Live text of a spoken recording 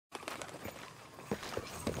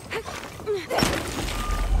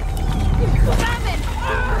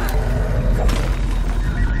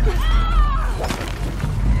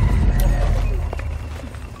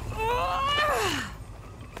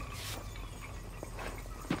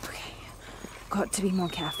Okay, got to be more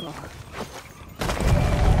careful.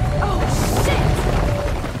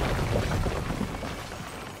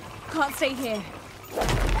 Can't stay here.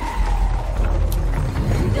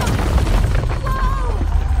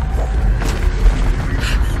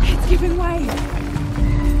 It's giving way.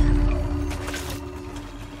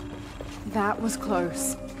 That was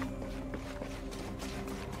close.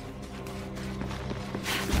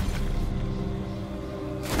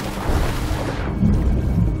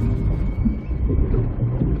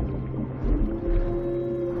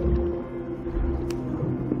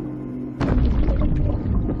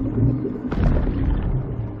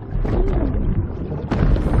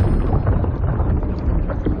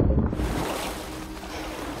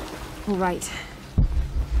 All right.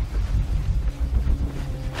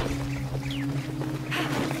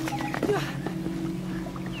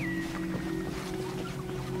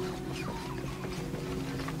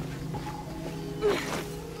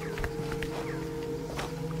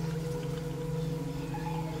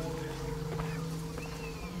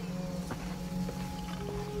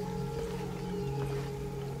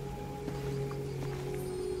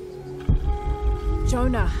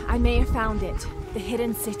 Jonah, I may have found it. The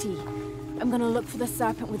hidden city. I'm gonna look for the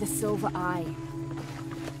serpent with a silver eye.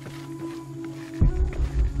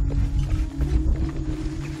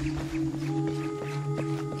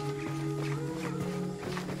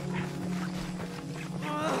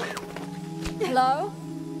 Hello?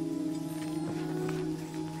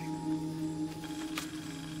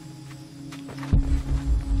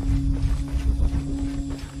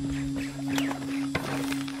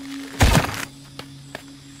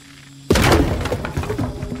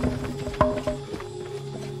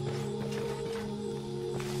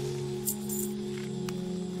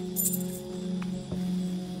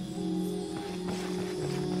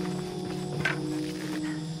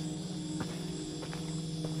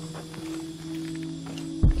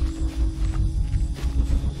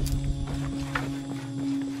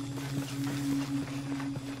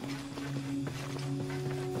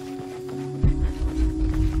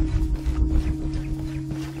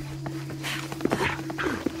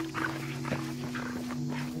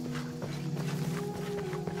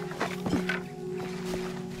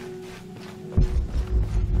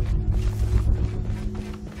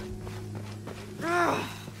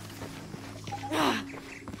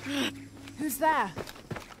 Who's there?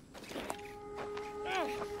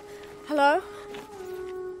 Hello?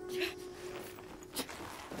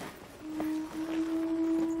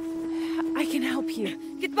 I can help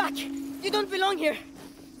you. Get back! You don't belong here!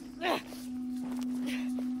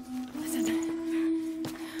 Listen,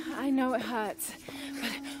 I know it hurts,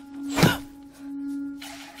 but...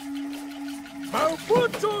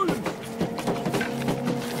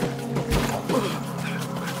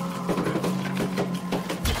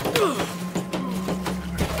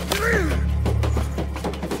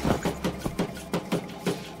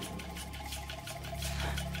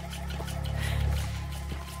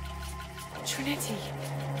 Trinity.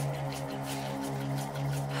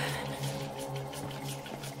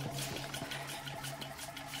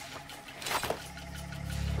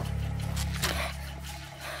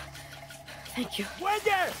 Thank you.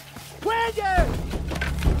 ¡Puede! ¡Puede!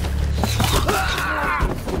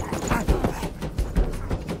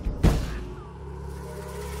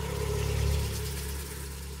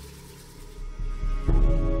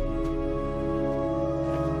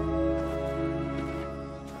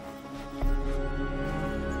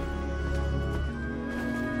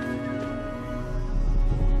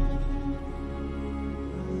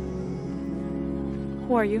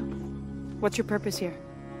 Who are you? What's your purpose here?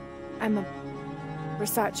 I'm a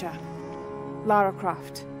researcher. Lara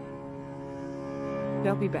Croft.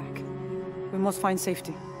 They'll be back. We must find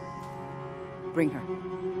safety. Bring her.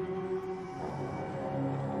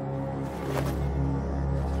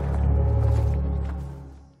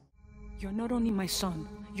 You're not only my son,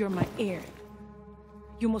 you're my heir.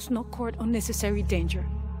 You must not court unnecessary danger.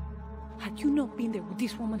 Had you not been there, would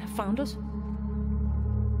this woman have found us?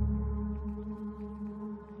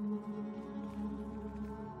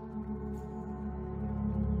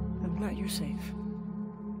 I'm glad you're safe.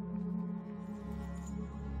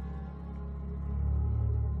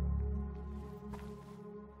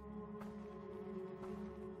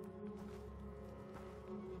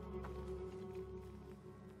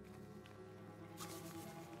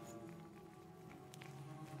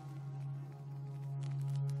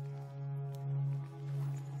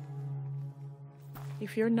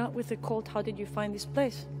 If you're not with the cult, how did you find this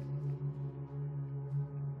place?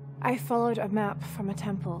 I followed a map from a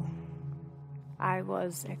temple. I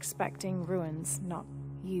was expecting ruins, not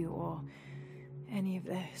you or any of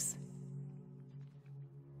this.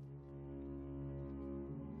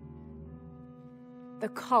 The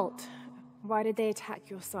cult. Why did they attack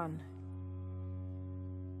your son?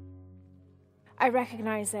 I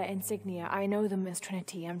recognize their insignia. I know them as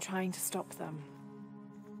Trinity. I'm trying to stop them.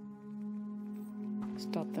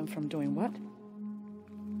 Stop them from doing what?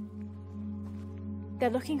 They're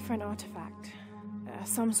looking for an artifact.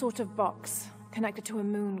 Some sort of box connected to a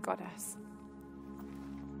moon goddess.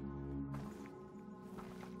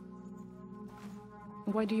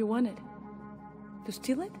 Why do you want it? To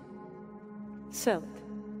steal it? Sell it?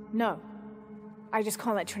 No. I just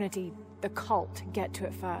can't let Trinity, the cult, get to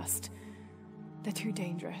it first. They're too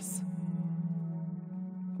dangerous.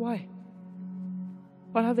 Why?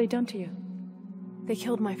 What have they done to you? They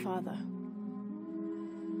killed my father.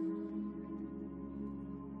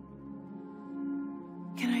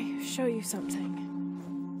 Can I show you something?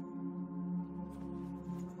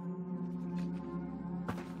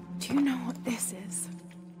 Do you know what this is?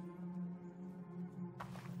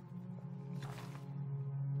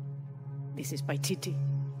 This is Paititi.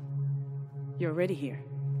 You're already here.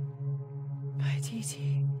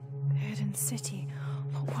 Paititi, the hidden city.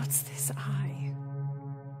 But what's this eye?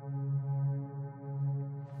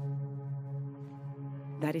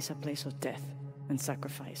 That is a place of death and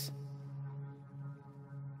sacrifice.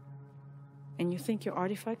 And you think your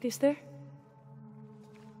artifact is there?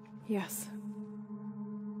 Yes.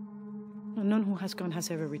 None who has gone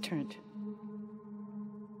has ever returned.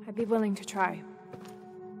 I'd be willing to try.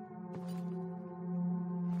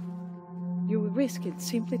 You would risk it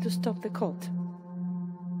simply to stop the cult?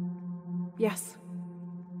 Yes.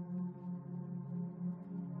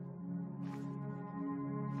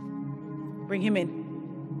 Bring him in.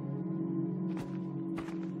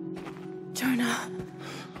 Jonah.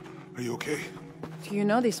 Are you okay? Do you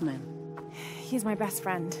know this man? He's my best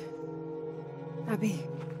friend. Abby.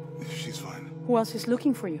 She's fine. Who else is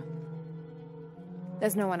looking for you?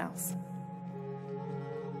 There's no one else.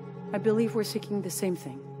 I believe we're seeking the same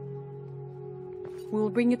thing. We will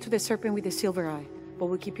bring you to the serpent with the silver eye, but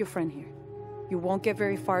we'll keep your friend here. You won't get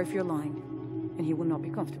very far if you're lying, and he will not be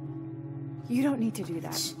comfortable. You don't need to do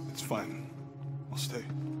that. It's fine. I'll stay.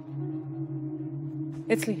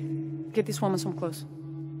 Etzli, get this woman some clothes.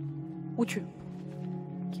 Uchu,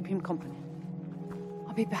 keep him company.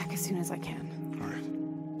 I'll be back as soon as I can. All right.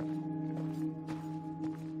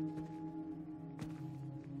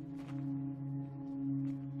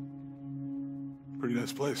 Pretty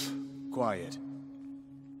nice place. Quiet.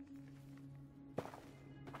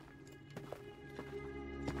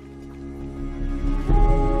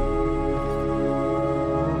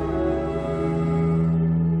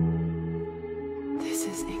 This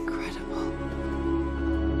is incredible.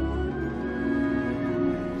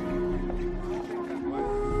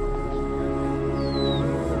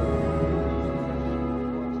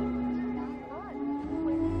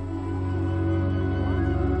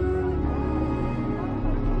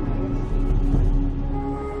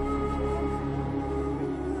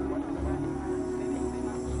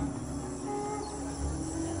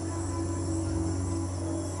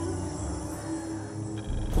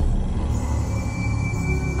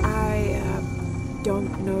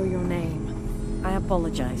 Don't know your name. I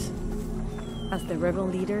apologize. As the rebel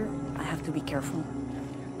leader, I have to be careful.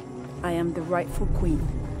 I am the rightful queen,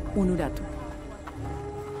 Unuratu.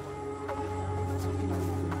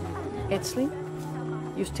 Etzli,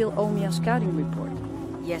 you still owe me a scouting report.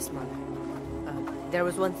 Yes, Mother. There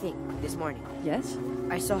was one thing, this morning. Yes?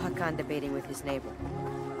 I saw Hakan debating with his neighbor.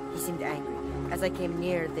 He seemed angry. As I came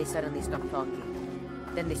near, they suddenly stopped talking.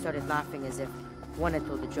 Then they started laughing as if one had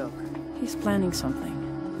told a joke. He's planning something.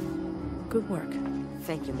 Good work.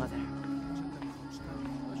 Thank you, Mother.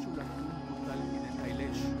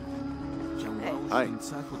 Hi.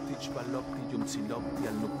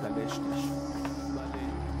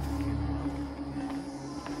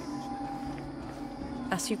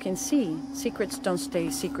 As you can see, secrets don't stay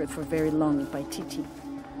secret for very long in Paititi.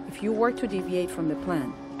 If you were to deviate from the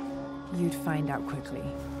plan, You'd find out quickly.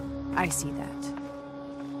 I see that.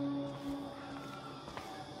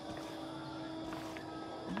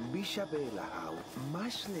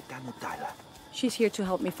 she's here to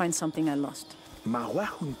help me find something I lost. You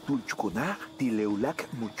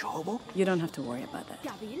don't have to worry about that.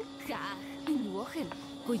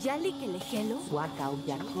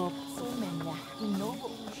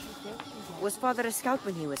 Was Father a scout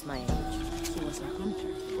when he was my age? He was a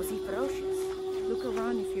hunter. Was he ferocious? Look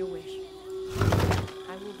around if you wish.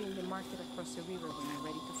 I will be in the market across the river when I'm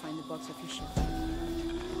ready to find the box of your ship.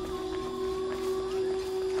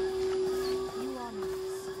 You are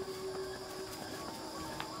nice.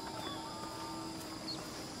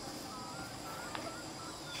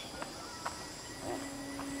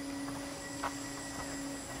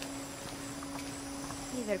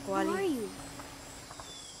 Hey there, Who are Kuali. you?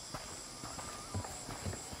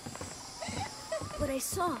 What I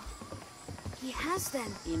saw. He has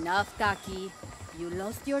them. Enough, Taki. You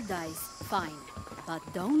lost your dice, fine. But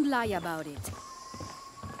don't lie about it.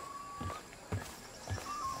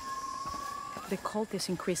 The cult is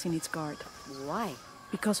increasing its guard Why?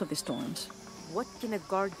 because of the storms. What can a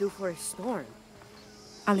guard do for a storm?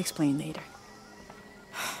 I'll explain later.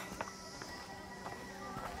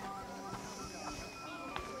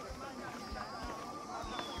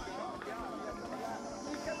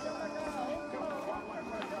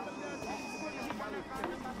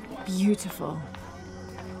 Beautiful.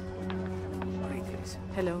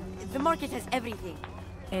 Hello, The market has everything.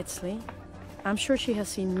 Edsley. I'm sure she has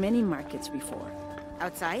seen many markets before.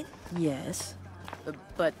 Outside? Yes.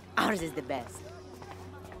 But ours is the best.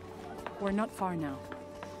 We're not far now.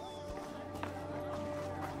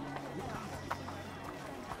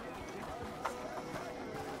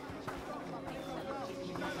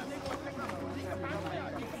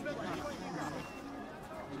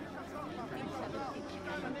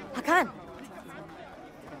 Hakan!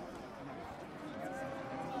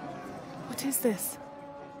 What is this?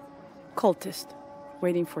 Cultist,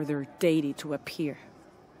 waiting for their deity to appear.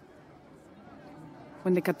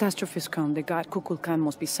 When the catastrophes come, the god Kukulkan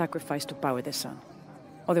must be sacrificed to power the sun.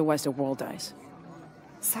 Otherwise, the world dies.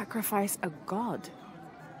 Sacrifice a god?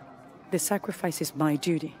 The sacrifice is my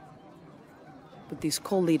duty. But this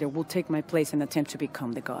cult leader will take my place and attempt to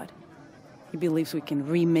become the god. He believes we can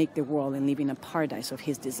remake the world and live in a paradise of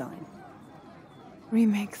his design.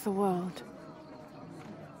 Remake the world.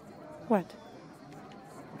 What?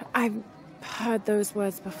 I've heard those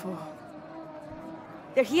words before.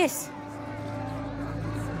 There he is!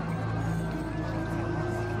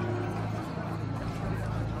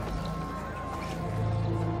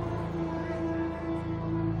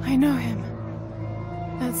 I know him.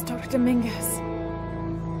 That's Dr. Dominguez.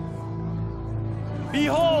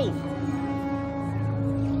 Behold!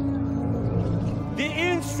 The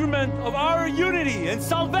instrument of our unity and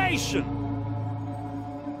salvation!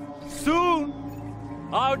 Soon,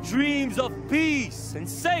 our dreams of peace and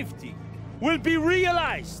safety will be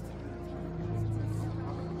realized!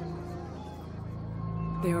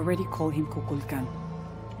 They already call him Kukulkan.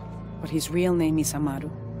 But his real name is Amaru.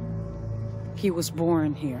 He was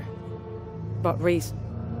born here, but raised,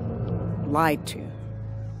 lied to,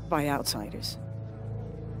 by outsiders.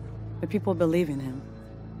 The people believe in him.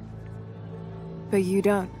 But you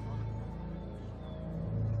don't.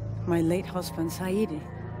 My late husband, Saidi,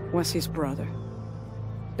 was his brother.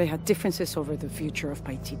 They had differences over the future of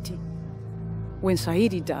Paititi. When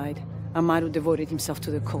Saidi died, Amaru devoted himself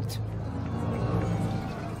to the cult.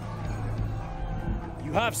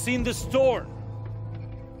 You have seen the storm.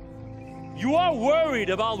 You are worried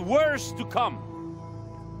about worse to come.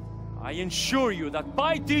 I assure you that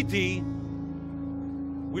Paititi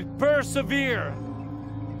will persevere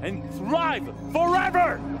and thrive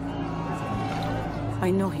forever! I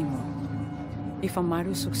know him well. If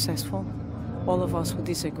Amaru is successful, all of us who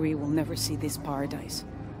disagree will never see this paradise.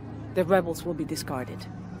 The rebels will be discarded.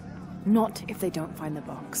 Not if they don't find the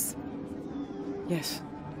box. Yes.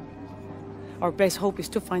 Our best hope is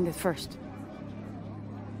to find it first.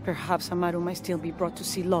 Perhaps Amaru might still be brought to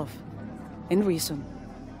see love and reason.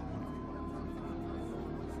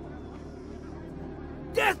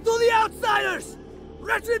 Death to the outsiders!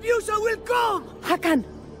 Retribution will come! Hakan!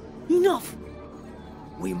 Enough!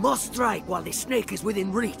 We must strike while the snake is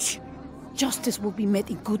within reach. Justice will be met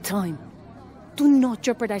in good time. Do not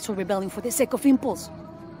jeopardize our rebellion for the sake of impulse.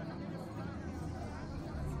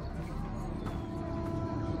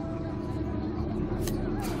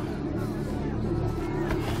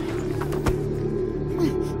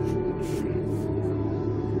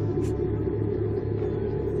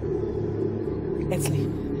 Edsley,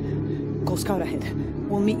 go scout ahead.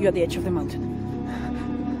 We'll meet you at the edge of the mountain.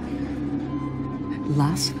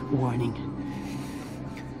 Last warning.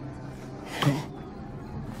 Go.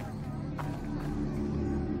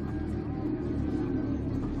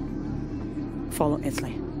 Follow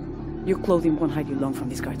Edsley. Your clothing won't hide you long from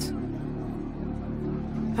these guards.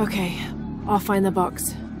 Okay, I'll find the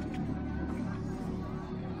box.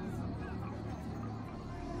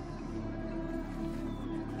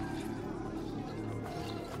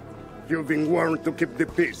 You've been warned to keep the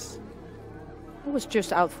peace. I was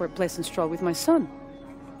just out for a pleasant stroll with my son.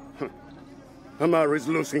 Amar is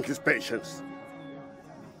losing his patience.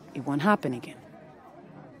 It won't happen again.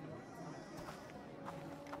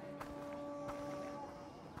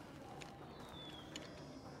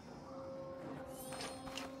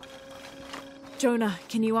 Jonah,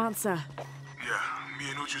 can you answer? Yeah, me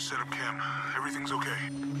and Uchu set up camp. Everything's okay.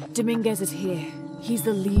 Dominguez is here. He's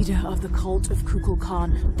the leader of the cult of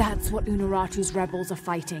Kukulkan. That's what Unuratu's rebels are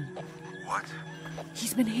fighting. What?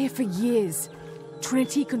 He's been here for years.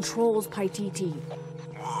 Trinity controls Paititi.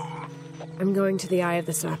 Whoa. I'm going to the Eye of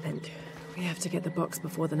the Serpent. We have to get the box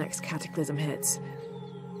before the next cataclysm hits.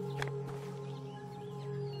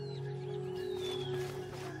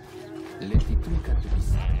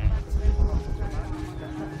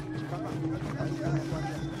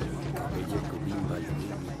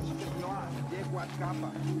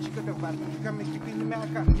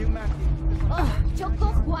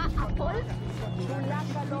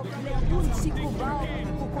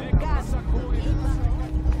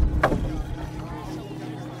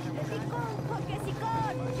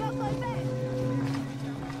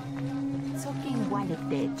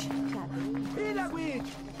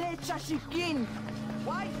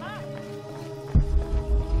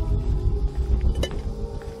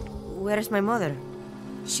 Where is my mother?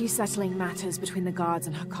 She's settling matters between the guards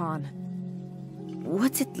and Hakan.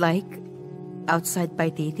 What's it like outside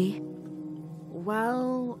Paititi?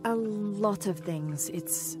 Well, a lot of things.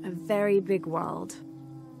 It's a very big world.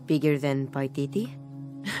 Bigger than Paititi?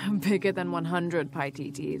 Bigger than 100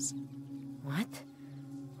 Paititis. What?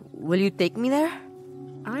 Will you take me there?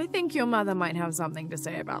 I think your mother might have something to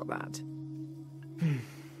say about that.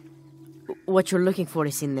 What you're looking for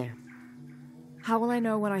is in there. How will I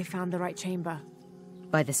know when I found the right chamber?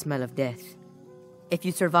 By the smell of death. If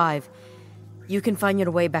you survive, you can find your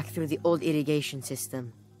way back through the old irrigation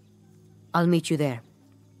system. I'll meet you there.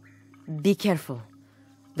 Be careful.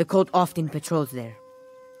 The cult often patrols there.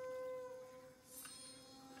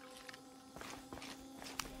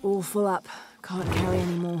 All full up. Can't carry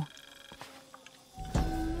any more.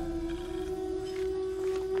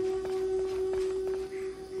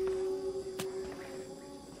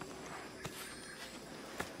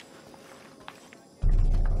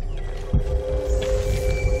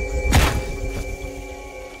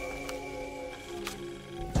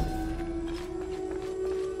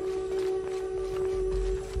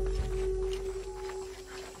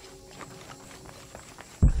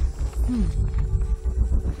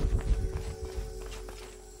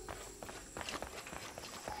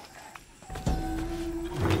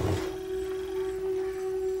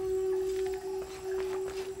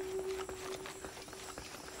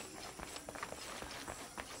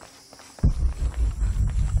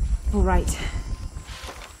 All right.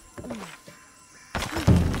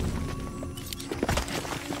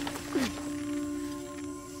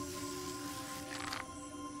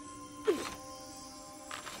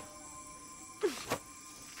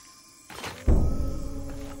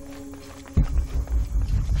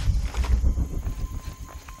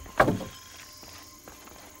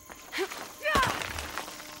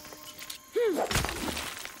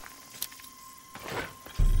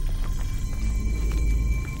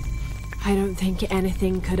 I don't think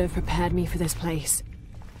anything could have prepared me for this place.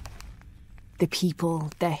 The people,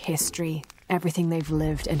 their history, everything they've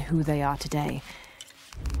lived, and who they are today.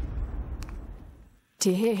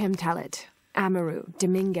 To hear him tell it, Amaru,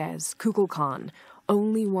 Dominguez, Kukulkan,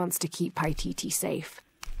 only wants to keep Paititi safe.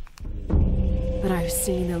 But I've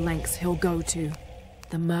seen the lengths he'll go to,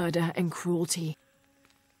 the murder and cruelty.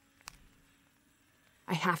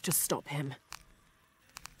 I have to stop him.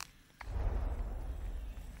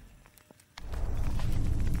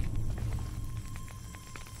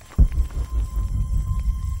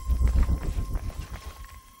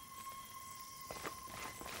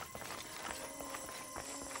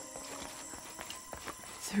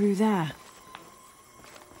 Through there.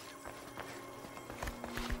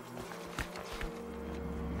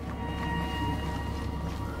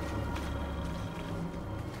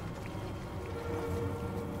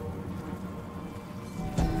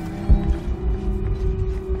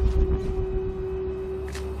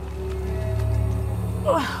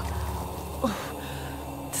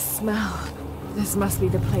 The smell. This must be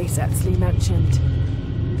the place Etsley mentioned.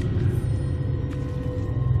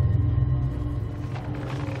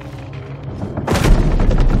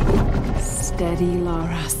 Steady,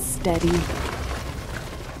 Lara, steady.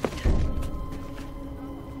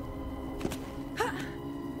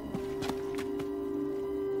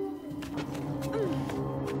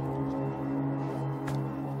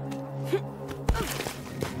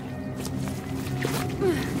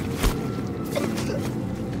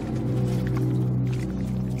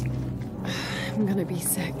 I'm gonna be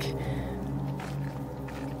sick.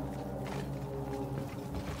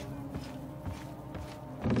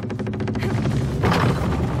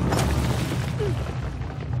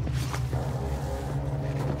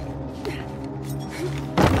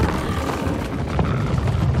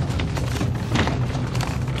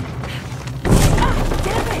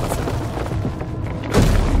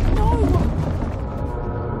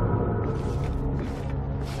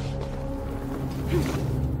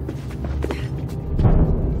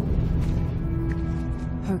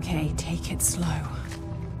 Okay, take it slow.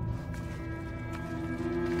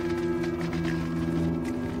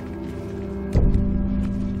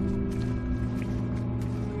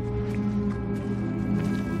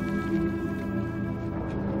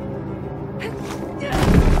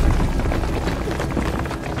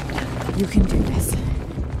 You can do this.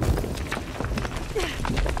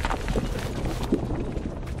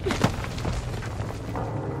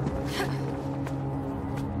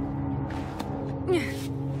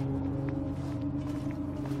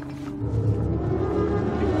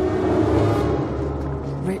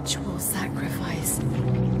 Ritual sacrifice.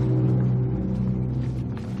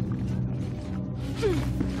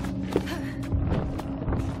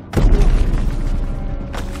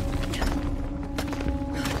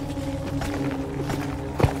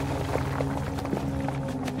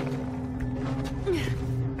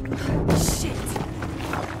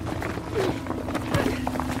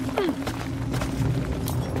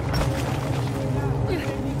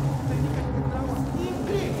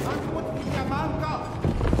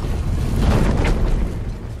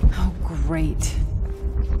 Great.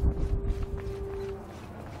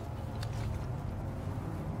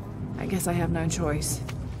 I guess I have no choice.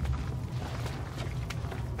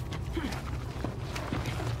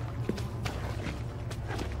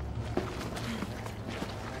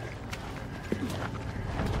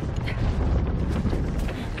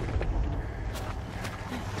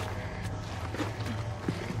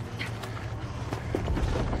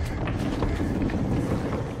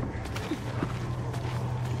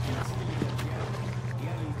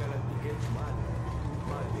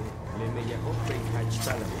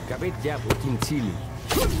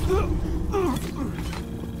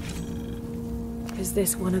 Is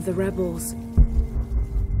this one of the rebels?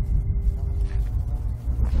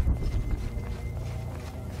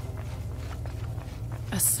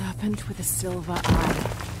 A serpent with a silver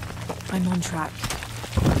eye. I'm on track.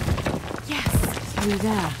 Yes! Are you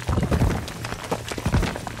there?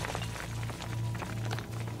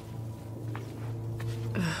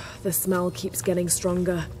 The smell keeps getting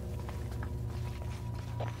stronger.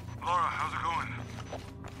 Laura, how's it going?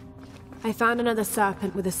 I found another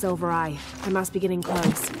serpent with a silver eye. I must be getting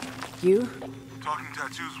close. You? Talking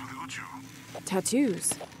tattoos with Uchu.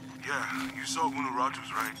 Tattoos? Yeah, you saw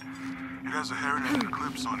Unuratu's, right? It has a heron and an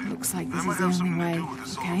eclipse on it. Looks like That this might is the have only something to way. do with the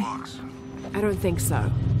silver Okay. box. I don't think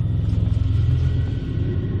so.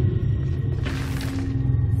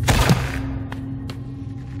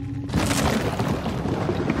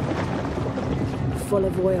 Full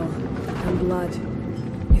of oil and blood.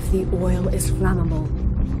 If the oil is flammable.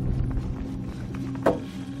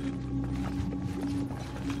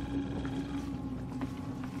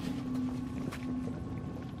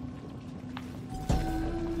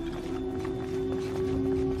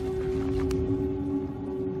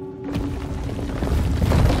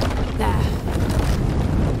 There.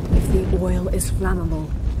 If the oil is flammable.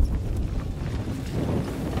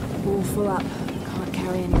 All full up. Can't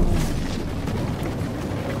carry anymore.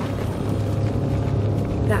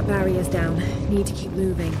 That barrier's down. Need to keep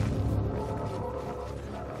moving.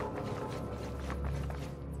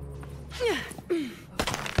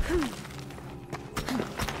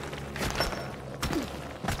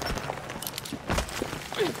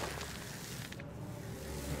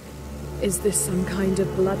 Is this some kind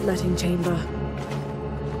of bloodletting chamber?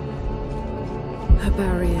 A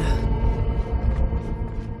barrier.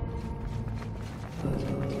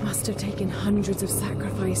 Must have taken hundreds of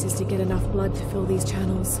sacrifices to get enough blood to fill these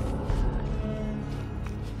channels.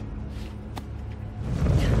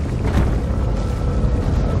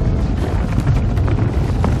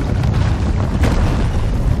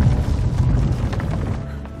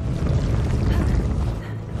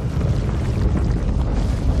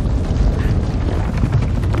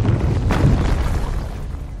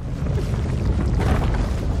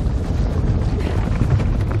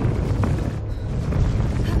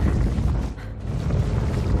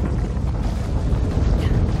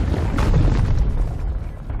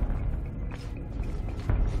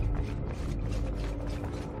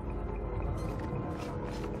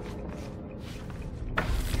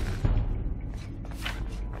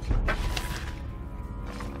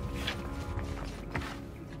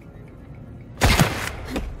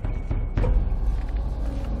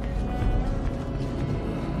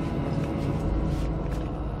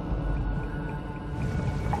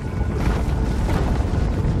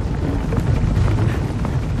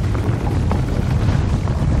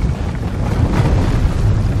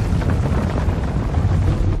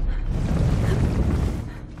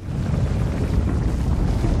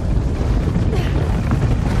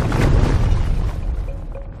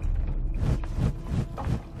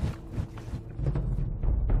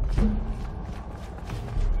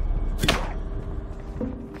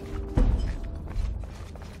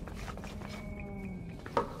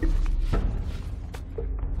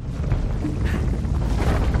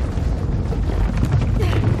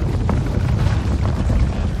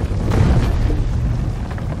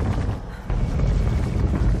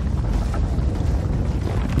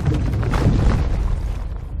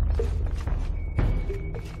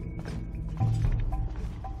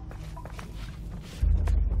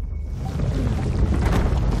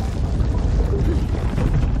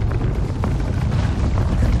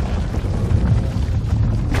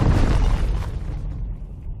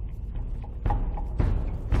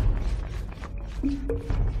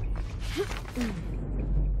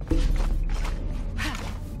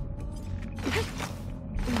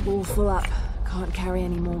 All full up. Can't carry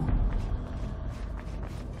any more.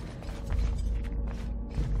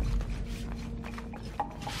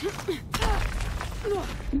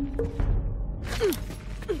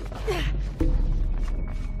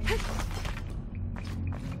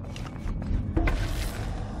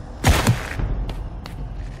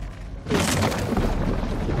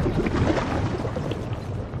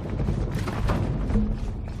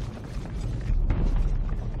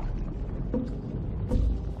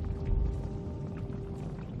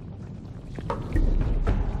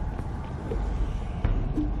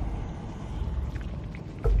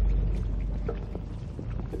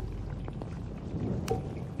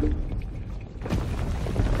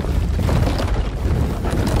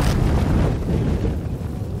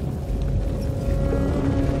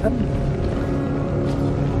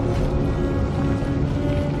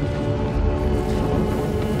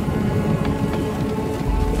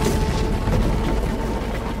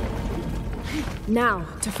 Now,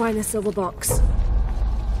 to find the silver box.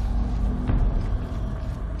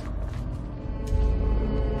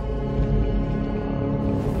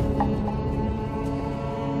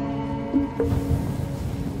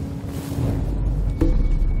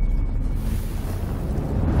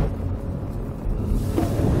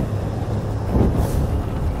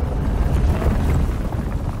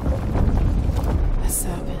 A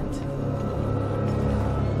serpent.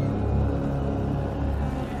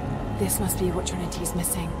 This must be what Trinity's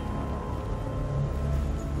missing.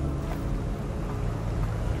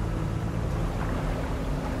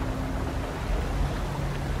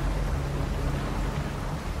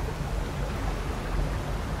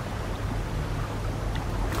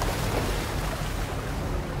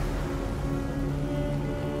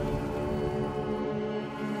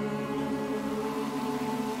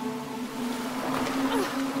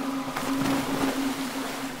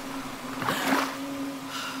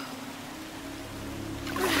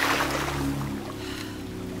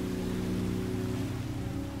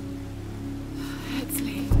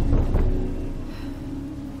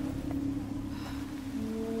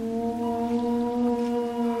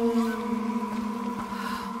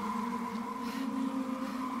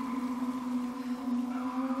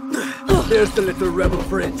 There's the little rebel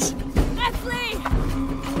prince. Leslie!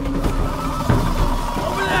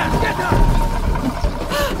 Over there! Get her!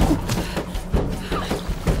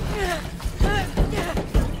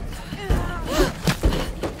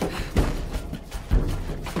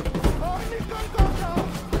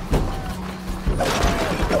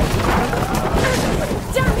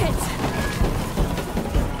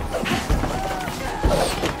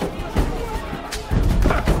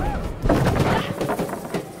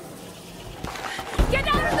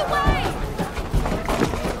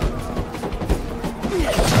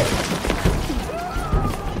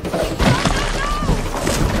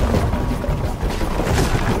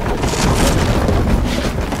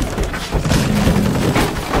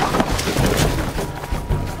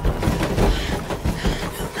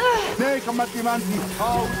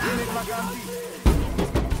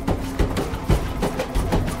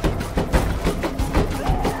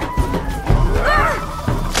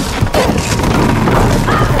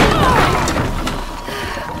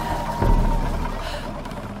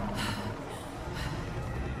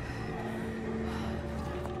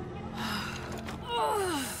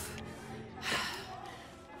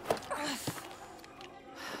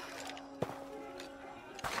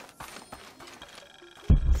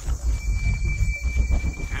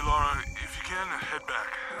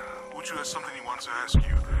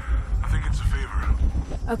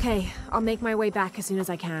 Okay, I'll make my way back as soon as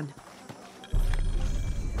I can.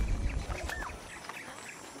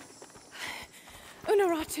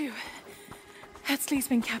 Unaratu! Hetzley's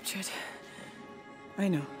been captured. I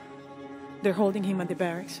know. They're holding him at the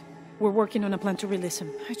barracks. We're working on a plan to release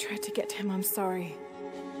him. I tried to get to him, I'm sorry.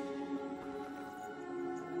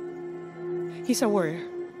 He's a warrior.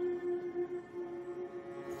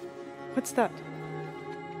 What's that?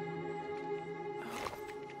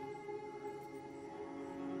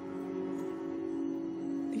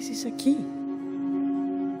 This is a key.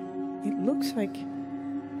 It looks like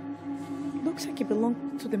it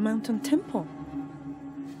belonged to the mountain temple.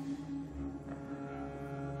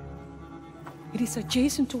 It is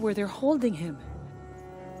adjacent to where they're holding him.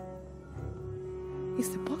 Is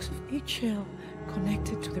the box of eggshell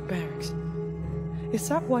connected to the barracks? Is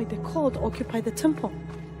that why the cult occupied the temple?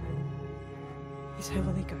 It's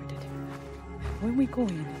heavily guarded. When we go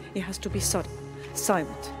in, it has to be subtle,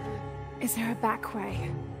 silent. Is there a back way?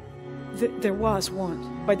 There was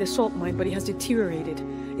one, by the salt mine, but it has deteriorated.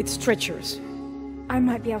 It's treacherous. I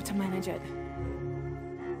might be able to manage it.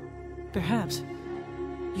 Perhaps.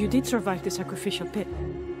 You did survive the sacrificial pit.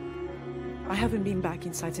 I haven't been back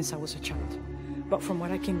inside since I was a child. But from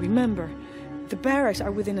what I can remember, the barracks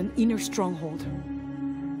are within an inner stronghold.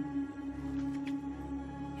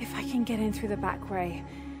 If I can get in through the back way,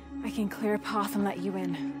 I can clear a path and let you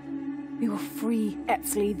in. We will free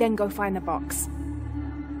Epsley, then go find the box.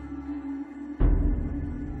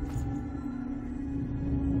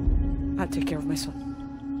 I'll take care of my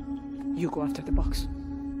son. You go after the box.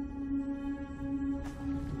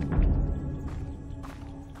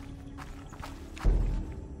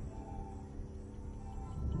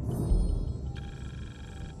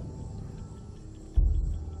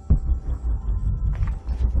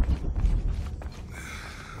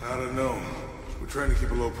 I don't know. We're trying to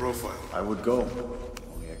keep a low profile. I would go.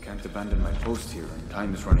 Only I can't abandon my post here, and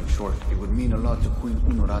time is running short. It would mean a lot to Queen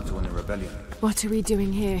Honorato and the rebellion. What are we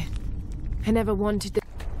doing here? I never wanted the...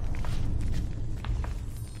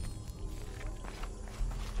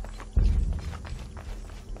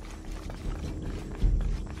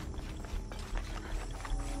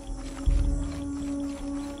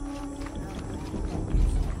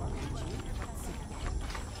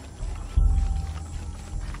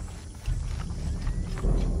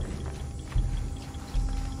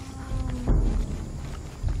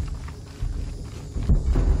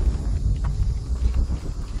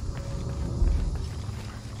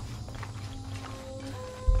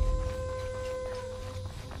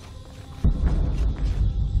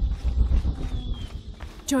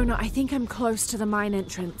 Jonah, I think I'm close to the mine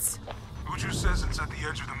entrance. Uju says it's at the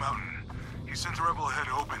edge of the mountain. He sent a rebel ahead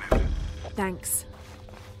to open it. Thanks.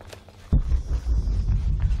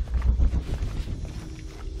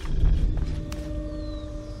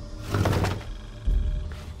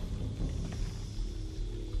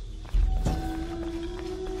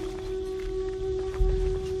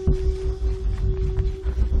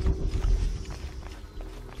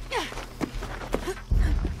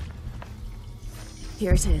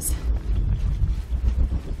 Here it is.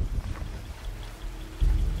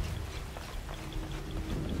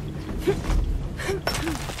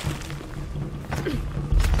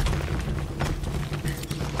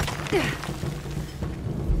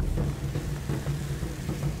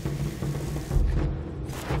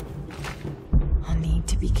 I'll need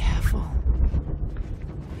to be careful.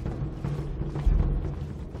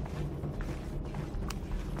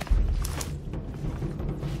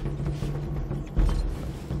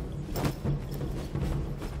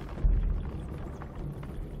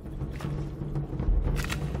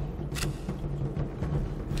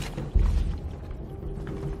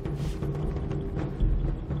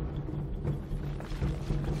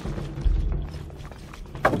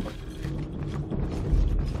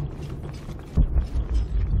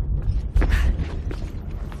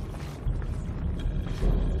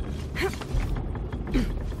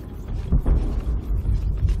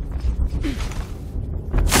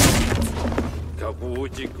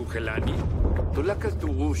 Kukelani, tulakas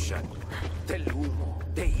tuushan, telumo,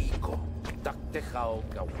 teiko, taktejao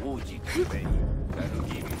kawuji kubei,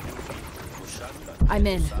 I'm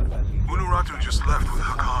in. Honorato just left with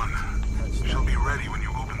Hakan. She'll be ready when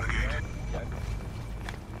you open the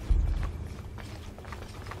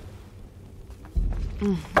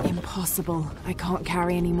gate. Impossible. I can't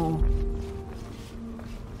carry any more.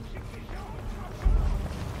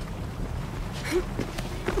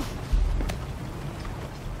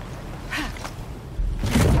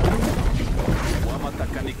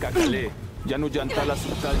 Kakale, ya no llanta la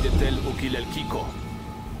sultal de tel ukil el kiko.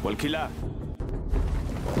 Walkila.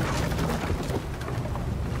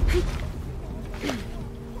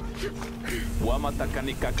 Wama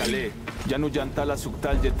takani kakale, ya no llanta la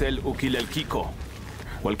sultal de tel ukil el kiko.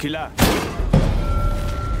 Walkila.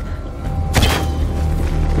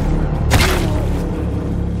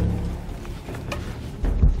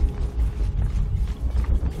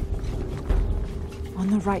 On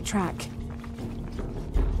the right track.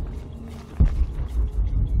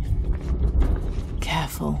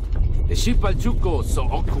 Careful. Shipal chuko so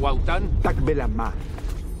okwautan. Takbelama.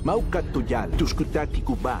 Mauka tuyal, tuskutati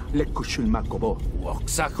kuba, lekushul makobo.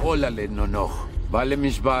 Oksakholale nono. Vale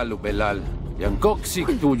misbalu belal. Yankoksik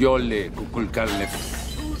tuyole kukulkalne.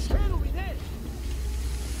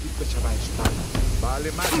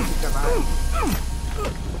 Vale más caballo.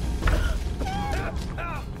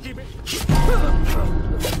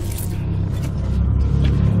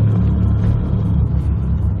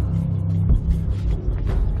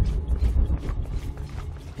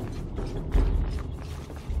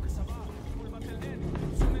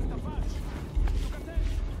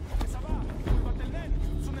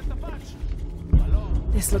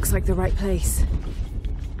 This looks like the right place.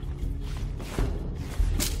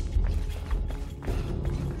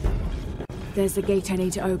 There's the gate I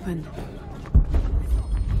need to open.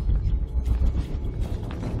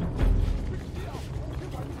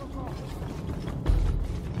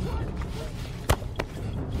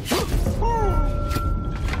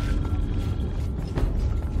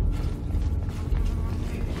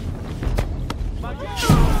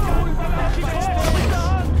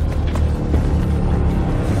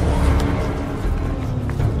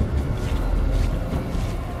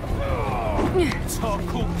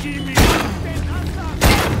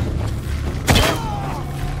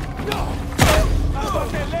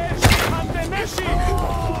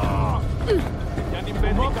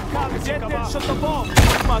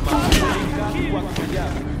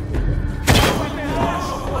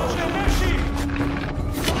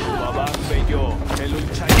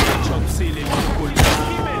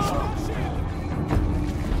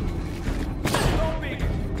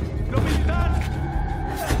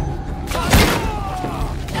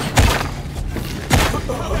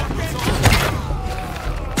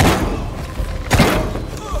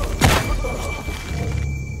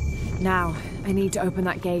 Now, I need to open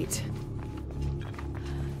that gate.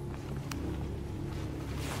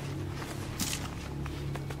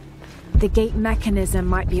 The gate mechanism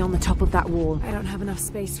might be on the top of that wall. I don't have enough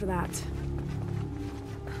space for that.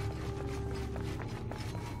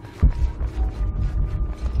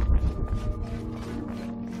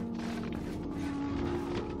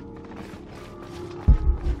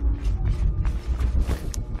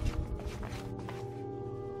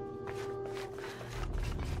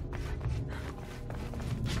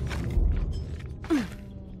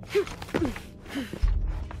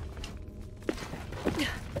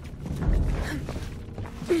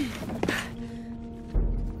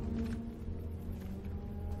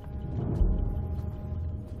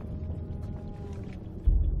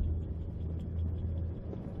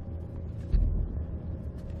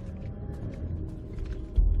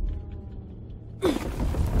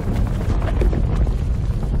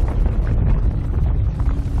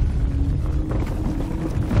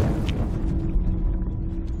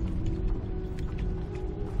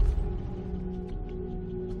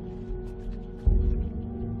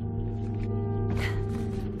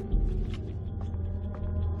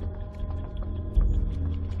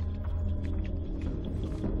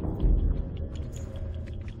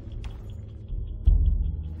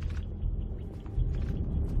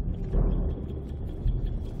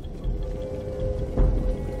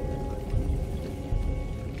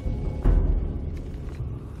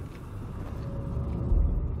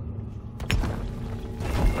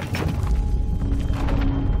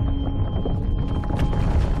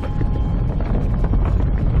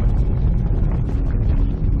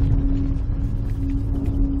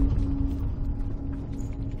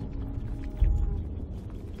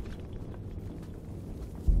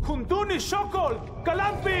 Kunduni Shokol!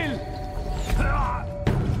 Kalambil!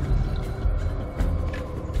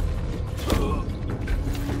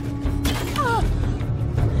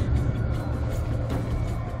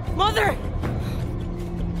 Mother!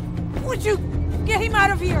 Would you get him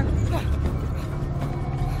out of here?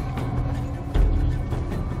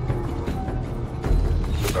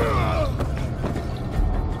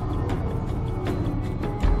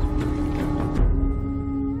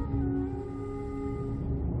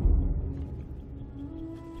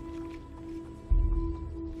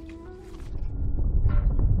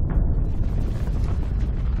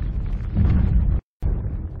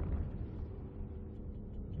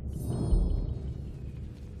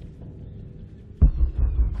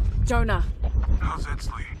 Jonah. How's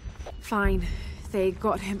Edsley? Fine. They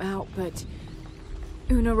got him out, but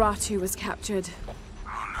Unuratu was captured.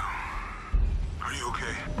 Oh no. Are you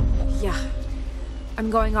okay? Yeah. I'm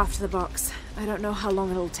going off to the box. I don't know how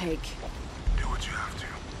long it'll take. Do what you have to.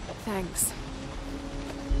 Thanks.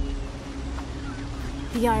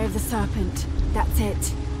 The Eye of the Serpent. That's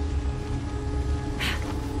it.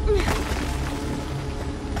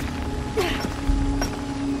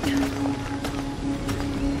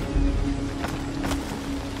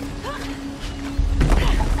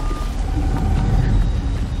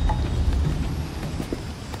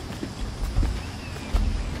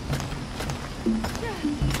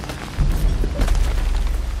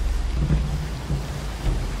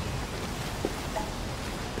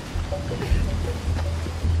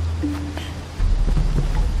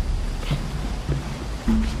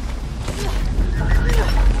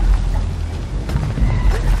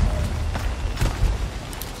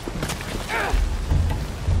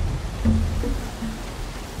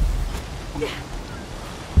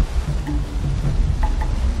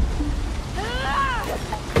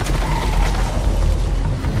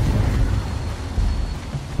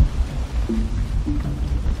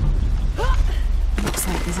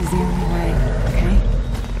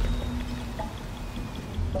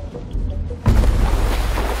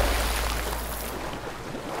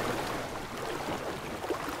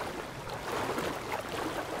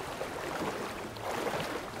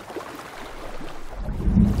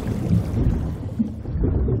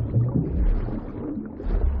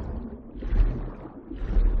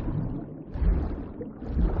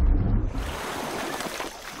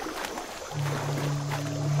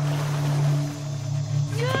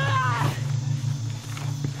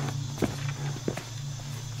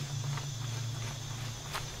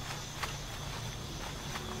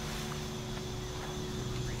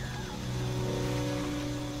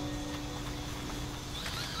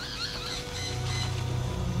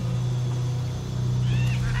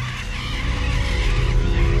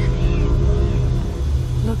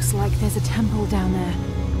 There's a temple down there.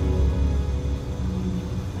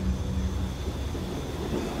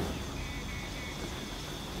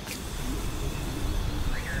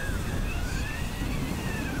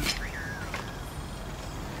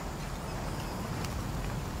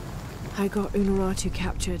 I got Unuratu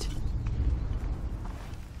captured.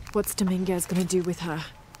 What's Dominguez gonna do with her?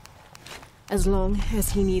 As long as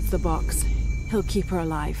he needs the box, he'll keep her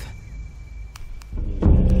alive.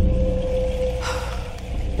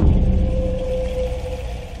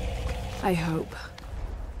 I hope.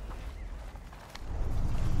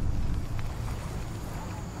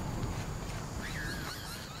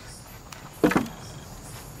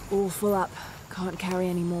 All full up. Can't carry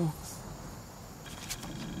any more.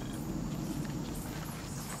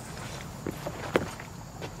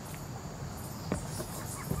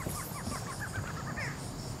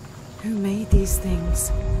 Who made these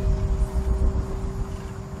things?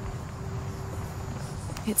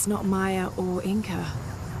 It's not Maya or Inca.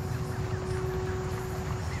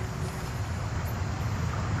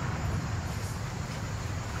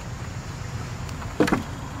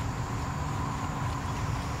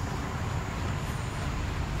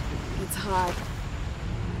 It's hard.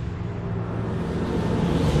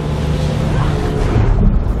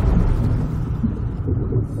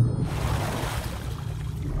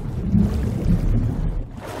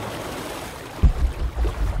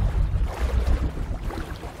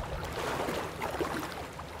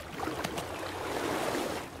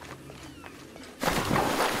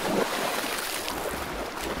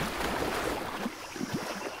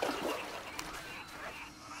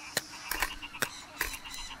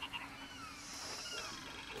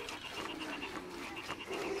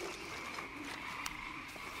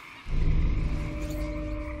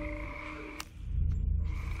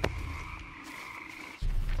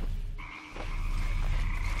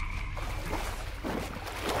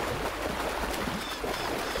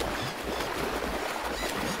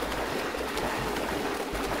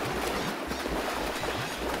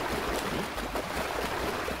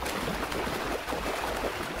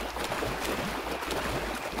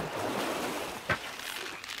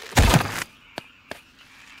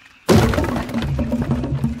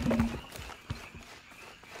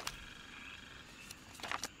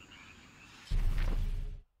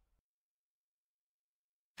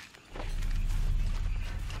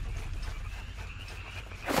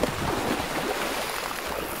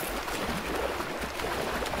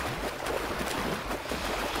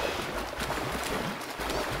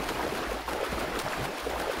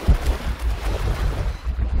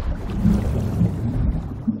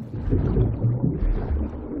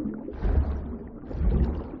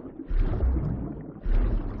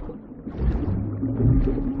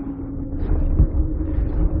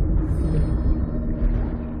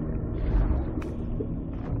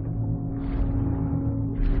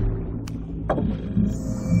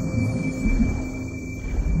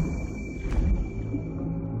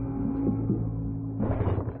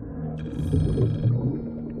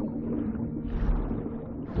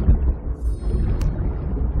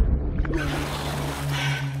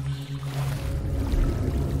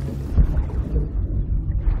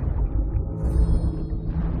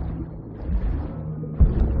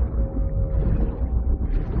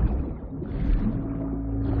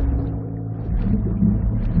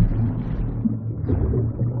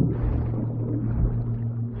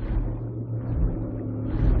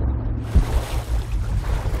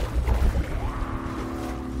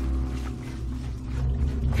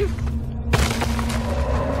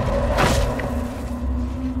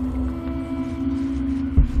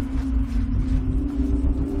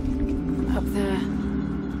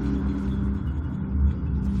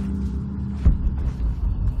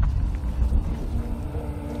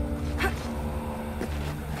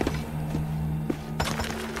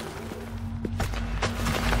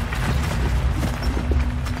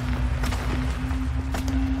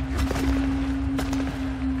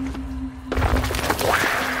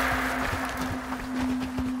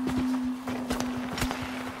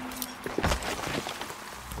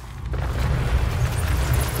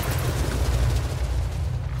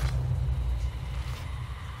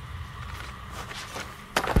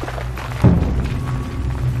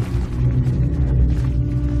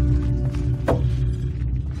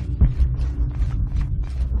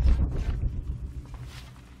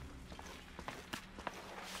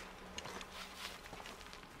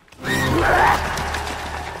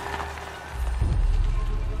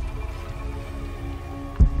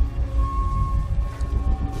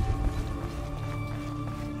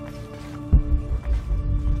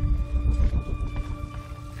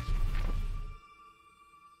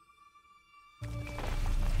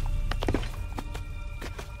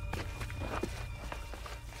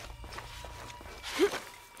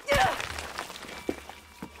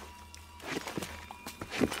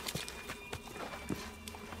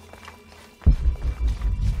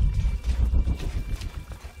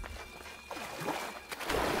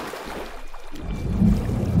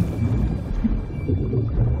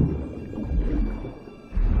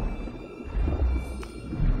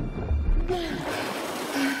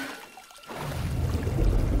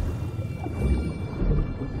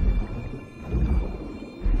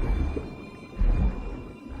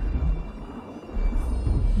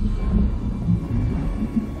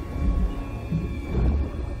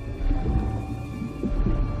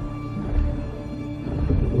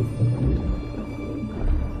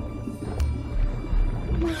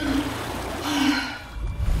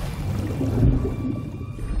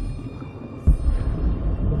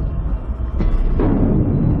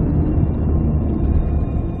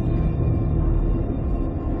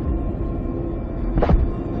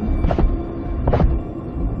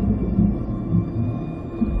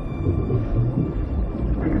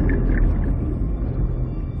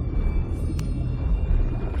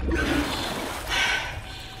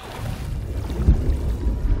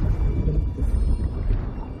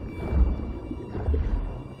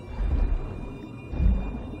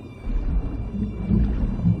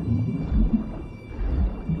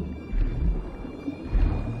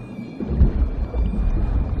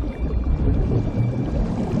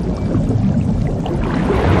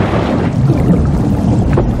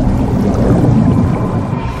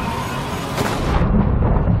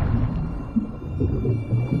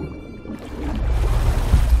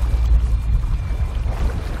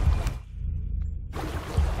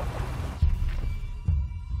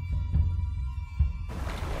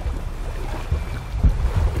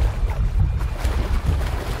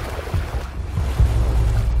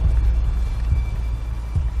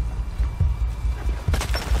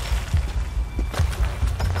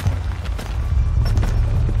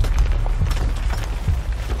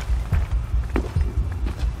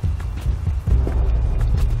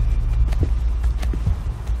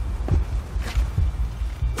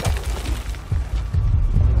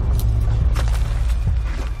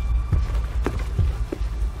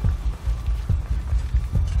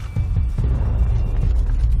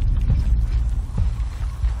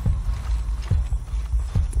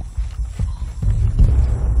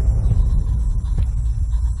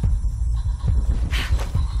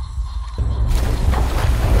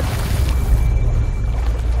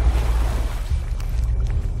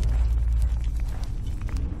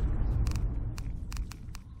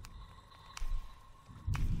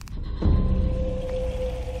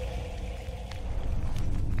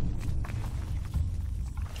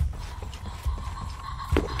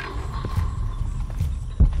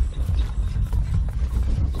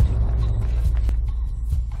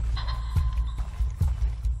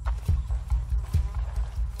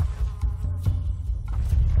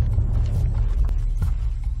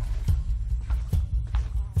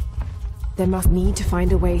 They must need to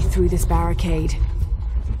find a way through this barricade.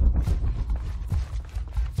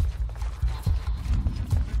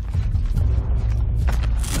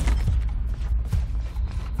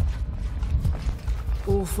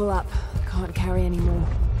 All full up. Can't carry any more.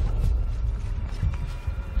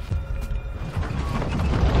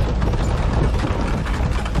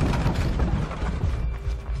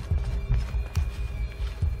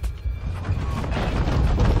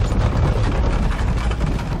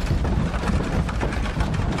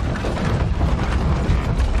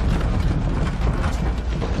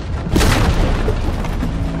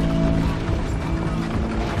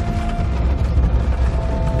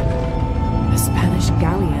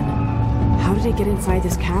 Get inside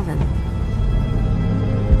this cavern.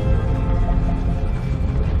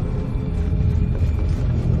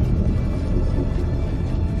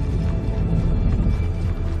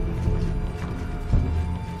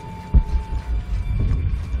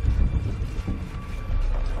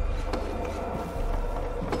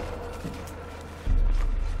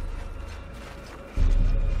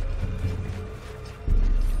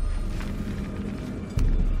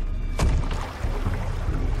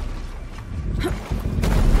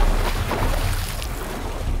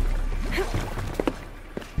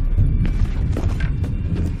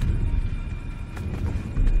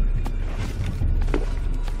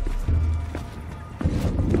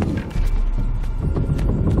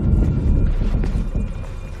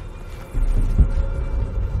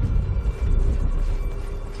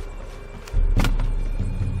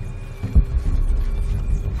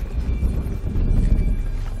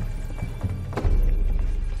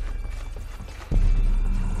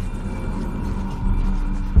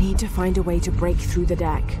 To find a way to break through the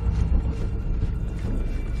deck.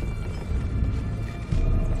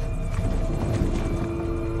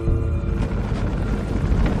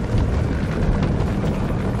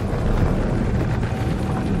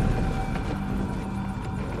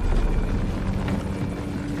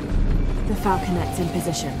 The falconet's in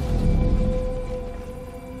position.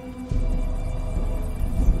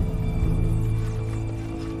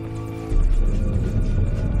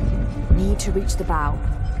 Need to reach the bow.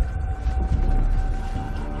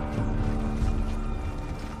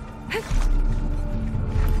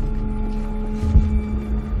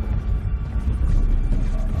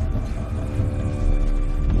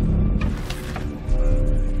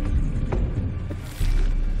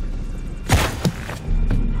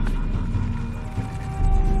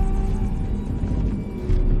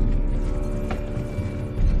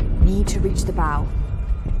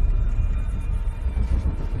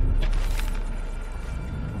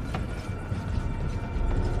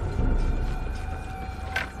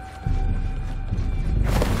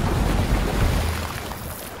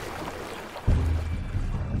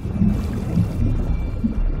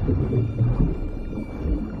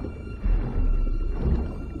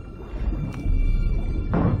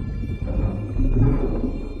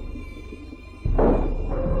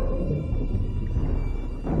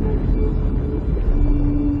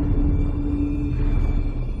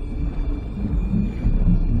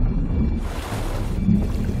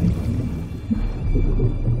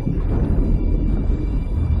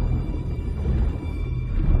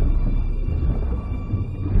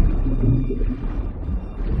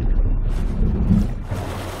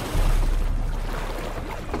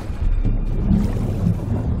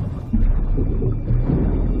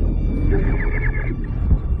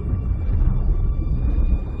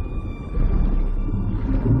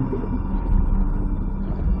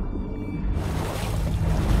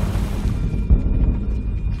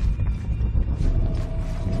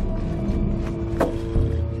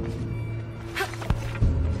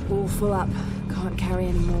 full up. Can't carry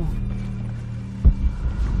anymore.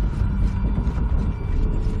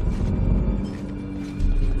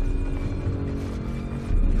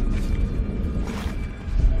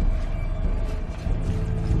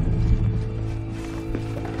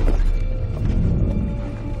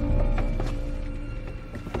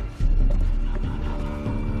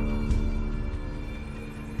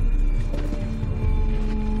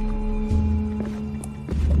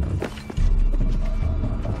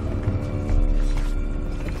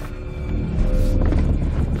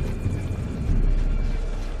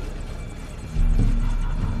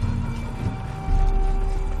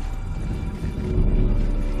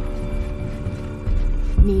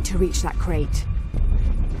 Need to reach that crate.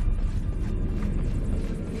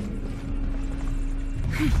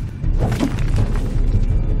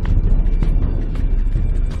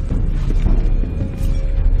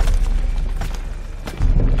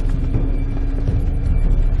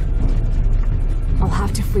 I'll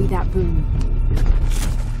have to free that boom.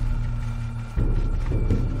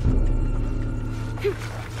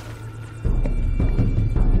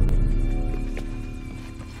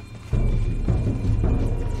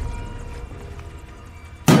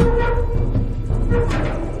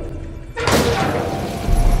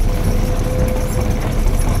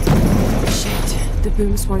 The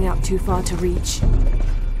boom swung out too far to reach.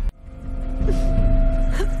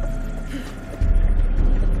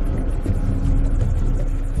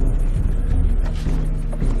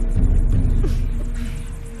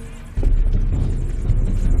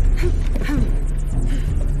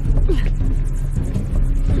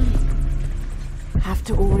 Have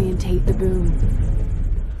to orientate the boom.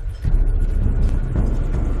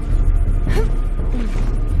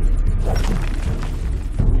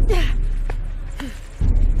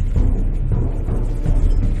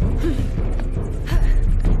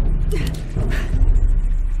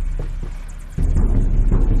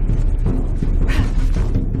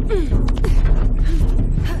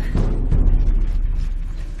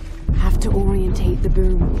 Orientate the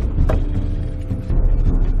boom.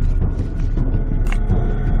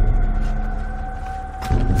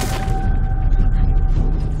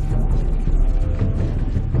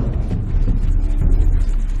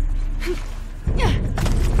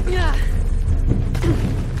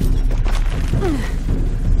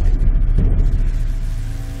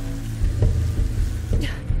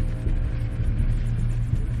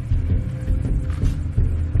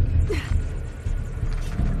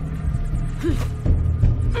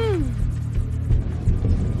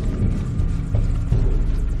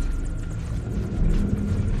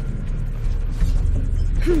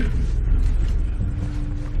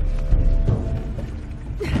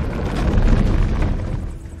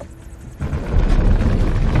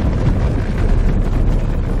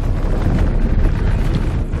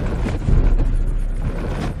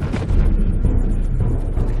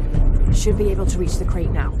 Should be able to reach the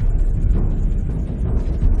crate now.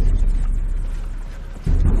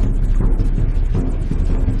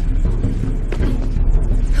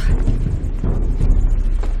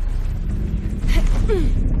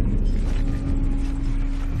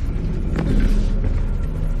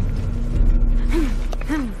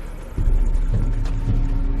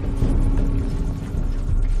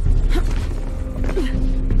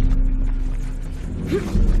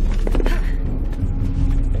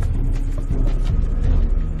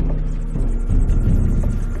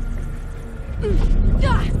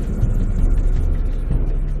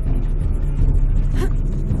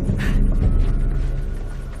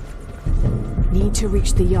 Need to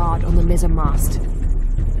reach the yard on the mizzen mast.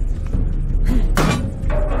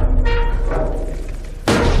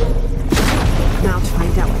 Now to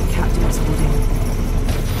find out what the captain is holding.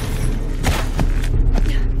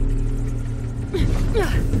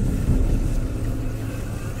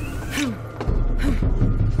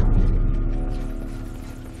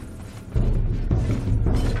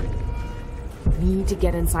 Need to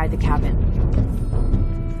get inside the cabin.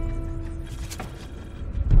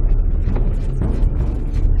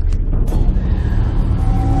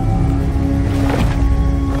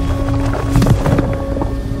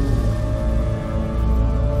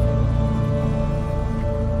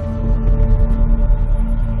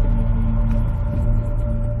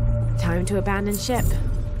 Time to abandon ship.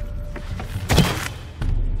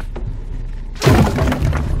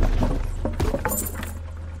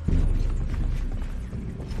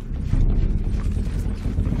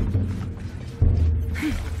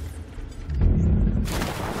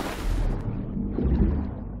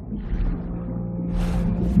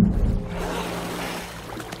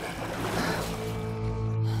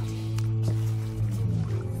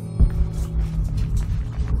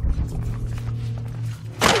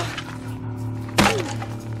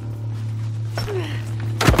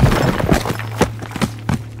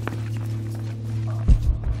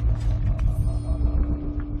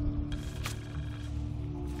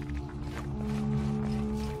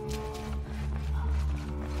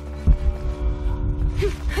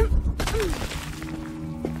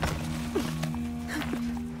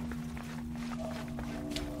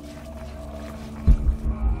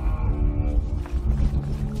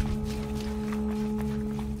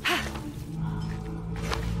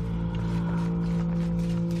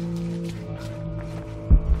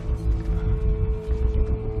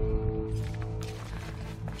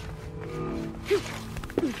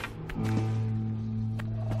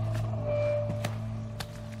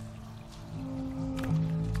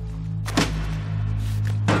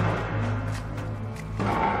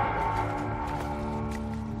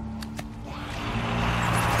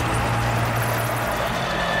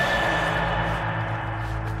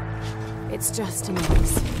 It's just a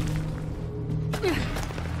noise.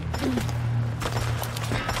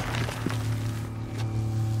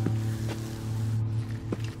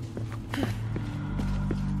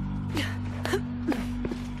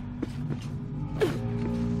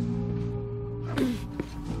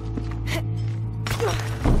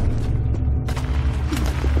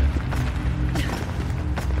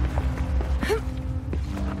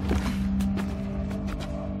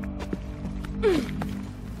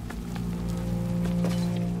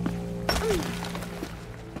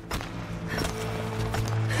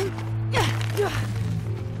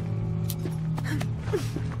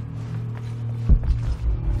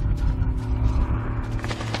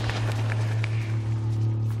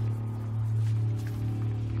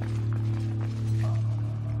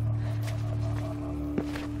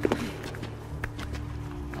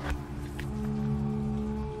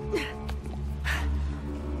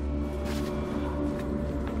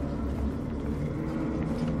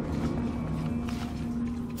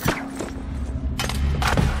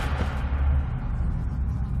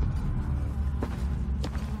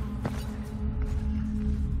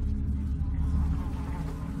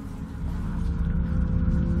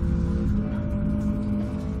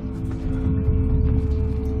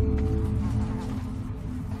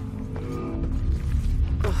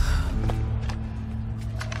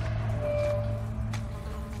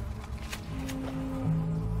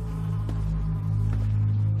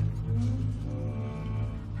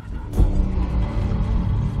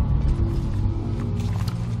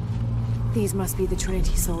 These must be the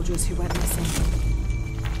Trinity soldiers who went missing.